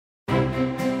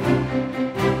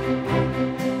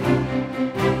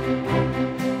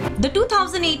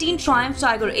2018 Triumph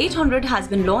Tiger 800 has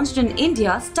been launched in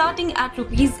India starting at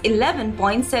Rs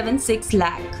 11.76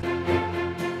 lakh.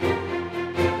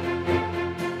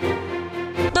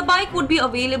 The bike would be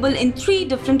available in 3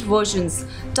 different versions: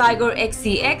 Tiger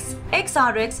XCX,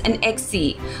 XRX and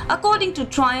XC. According to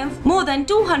Triumph, more than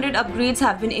 200 upgrades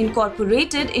have been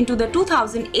incorporated into the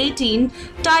 2018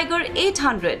 Tiger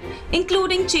 800,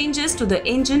 including changes to the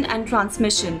engine and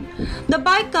transmission. The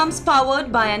bike comes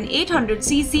powered by an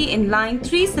 800cc inline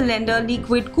 3-cylinder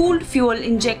liquid-cooled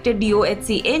fuel-injected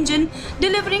DOHC engine,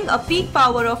 delivering a peak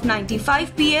power of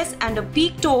 95 PS and a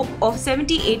peak torque of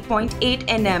 78.8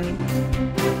 Nm.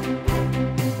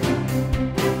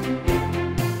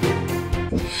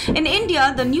 In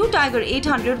India, the new Tiger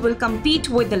 800 will compete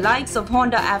with the likes of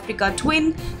Honda Africa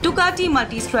Twin, Ducati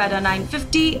Multistrada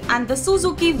 950 and the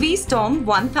Suzuki V-Strom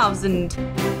 1000.